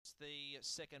the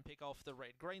second pick off the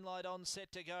red. Green light on,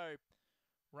 set to go.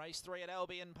 Race 3 at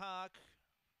Albion Park.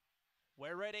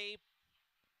 We're ready.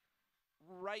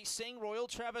 Racing, Royal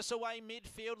Travis away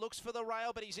midfield, looks for the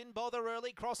rail, but he's in bother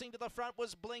early. Crossing to the front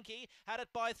was Blinky, had it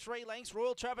by 3 lengths.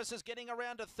 Royal Travis is getting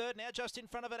around to third now, just in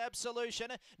front of it,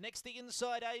 Absolution. Next the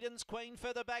inside, Aiden's Queen.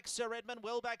 Further back, Sir Edmund.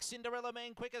 Well back, Cinderella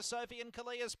Man, quicker Sophie and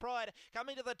Kalia's Pride.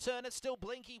 Coming to the turn, it's still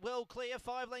Blinky well clear.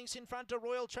 5 lengths in front to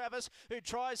Royal Travis, who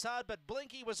tries hard, but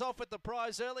Blinky was off with the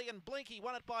prize early, and Blinky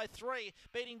won it by 3,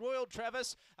 beating Royal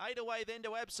Travis. 8 away then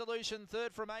to Absolution,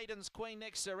 third from Aiden's Queen.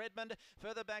 Next, Sir Edmund.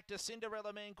 Further back to Cinderella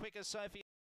Man, quicker Sophie.